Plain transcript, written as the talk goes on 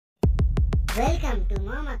Welcome to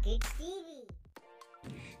Mommakids TV.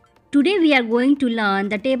 Today we are going to learn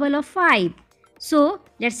the table of 5. So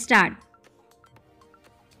let's start.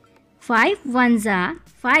 5 ones are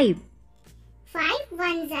 5. 5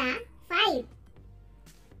 ones are 5.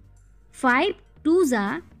 5 twos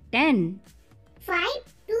are 10. 5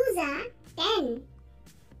 twos are 10.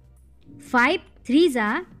 5 threes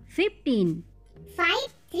are 15. 5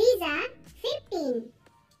 threes are 15.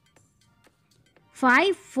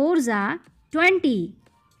 5 fours are 20.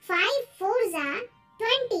 5 fours are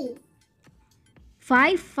 20.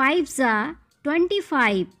 5 fives are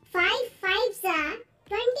 25. 5 fives are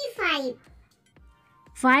 25.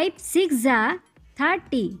 5 sixes are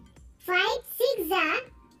 30. 5 sixes are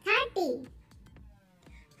 30.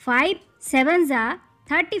 5 sevens are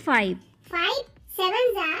 35. 5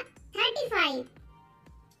 sevens are 35.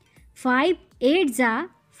 5 eights are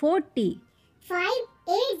 40. 5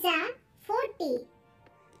 eights are 40.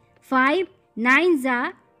 5 nines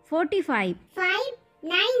are 45. 5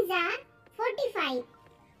 nines are 45.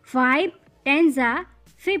 5 tens are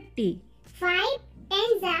 50. 5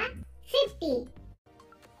 tens are 50.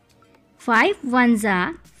 5 ones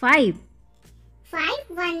are 5. 5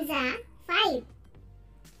 ones are 5.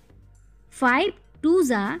 5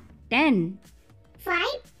 twos are 10. 5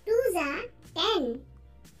 twos are 10.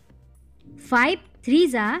 5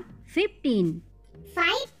 threes are 15. 5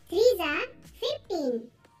 threes are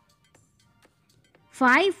 15.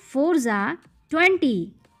 5 fours are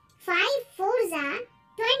 20. 5 fours are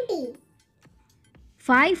 20.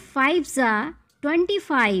 5 fives are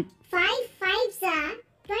 25. 5 fives are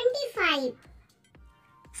 25.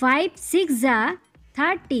 5 sixes are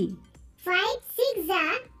 30. 5 sixes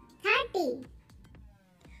are 30.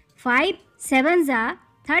 5 sevens are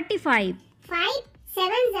 35. 5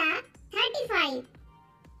 sevens are 35.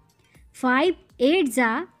 5 eights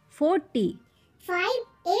are 40. 5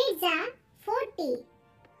 eights are 40.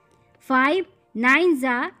 5 nines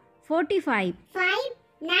are 45. 5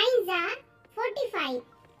 nines are 45.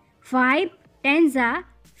 5 tens are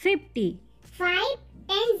 50. 5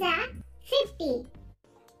 tens are 50.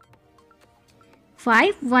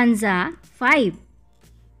 5 ones are 5.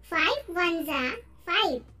 5 ones are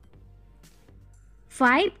 5.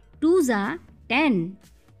 5 twos are 10.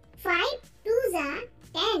 5 twos are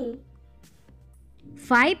 10.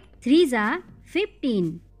 5 threes are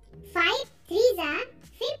 15. 5 threes are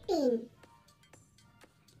 15.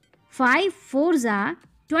 5 fours are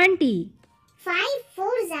 20. 5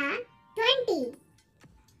 fours are 20.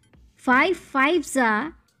 5 fives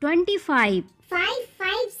are 25. 5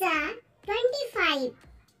 fives are 25.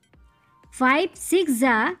 5 sixes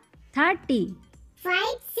are 30. 5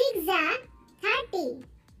 sixes are 30.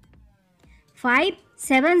 5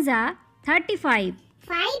 sevens are 35.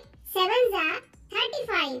 5 sevens are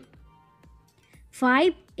 35.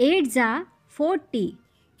 5 eights are 40.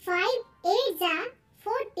 5 eights are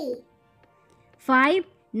 40. 5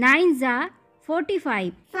 nines are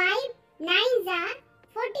 45. 5 nines are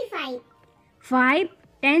 45. 5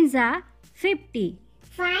 tens are 50.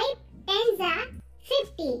 5 tens are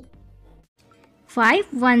 50.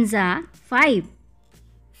 5 ones are 5.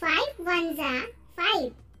 5 ones are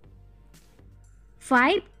 5.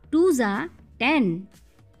 5 twos are 10.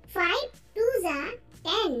 5 twos are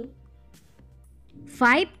 10.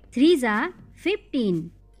 5 threes are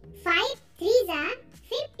 15. 5 threes are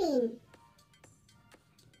 15.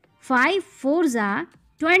 5 fours are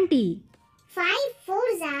 20. 5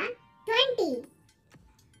 fours are 20.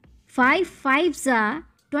 5 fives are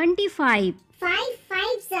 25. 5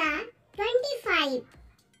 fives are 25.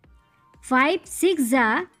 5 sixes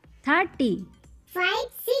are 30. 5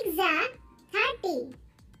 sixes are 30.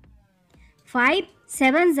 5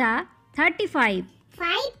 sevens are 35.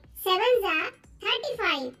 5 sevens are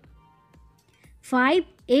 35. 5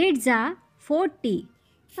 eights are 40.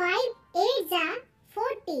 5 eights are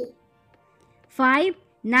 40. 5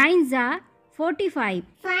 nines are 45.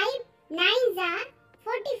 5 nines are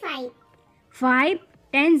 45. 5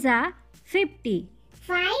 tens are 50.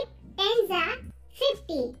 5 tens are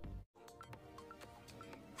 50.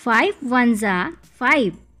 5 ones are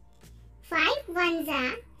 5. 5 ones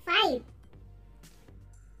are 5.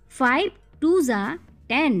 5 twos are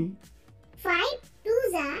 10. 5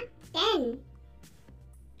 twos are 10.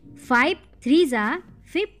 5 threes are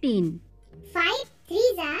 15. 5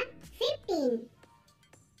 threes are 15.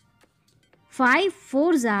 5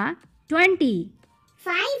 fours are 20.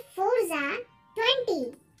 5 fours are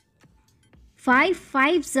 20. 5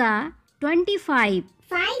 fives are 25.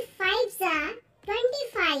 5 fives are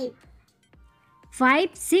 25. 5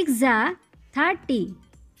 sixes are 30.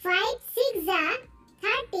 5 sixes are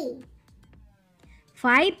 30.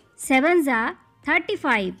 5 sevens are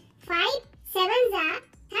 35. 5 7s are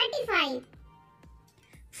 35.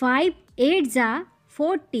 5 8s are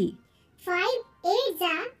 40. 5 8s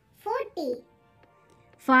are 40.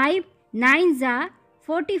 5 9s are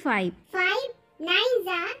 45. 5 9s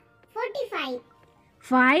are 45.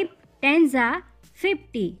 5 10s are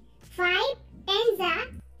 50. 5 10s are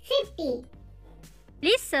 50.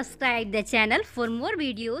 Please subscribe the channel for more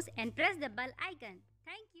videos and press the bell icon.